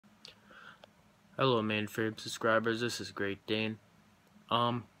Hello, MainFrame subscribers. This is Great Dane.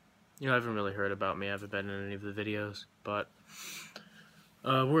 You haven't really heard about me. I haven't been in any of the videos, but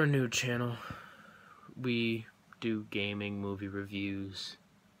we're a new channel. We do gaming, movie reviews,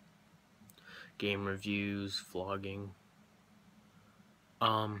 game reviews, vlogging.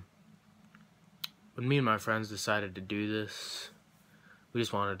 When me and my friends decided to do this, we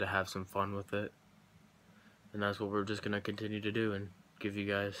just wanted to have some fun with it, and that's what we're just gonna continue to do and give you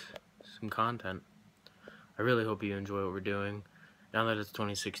guys some content. I really hope you enjoy what we're doing. Now that it's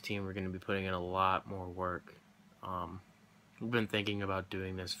 2016, we're going to be putting in a lot more work. We've been thinking about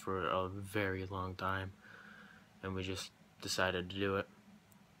doing this for a very long time, and we just decided to do it.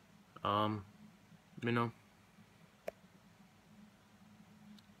 You know,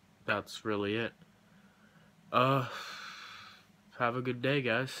 that's really it. Have a good day,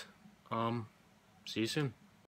 guys. See you soon.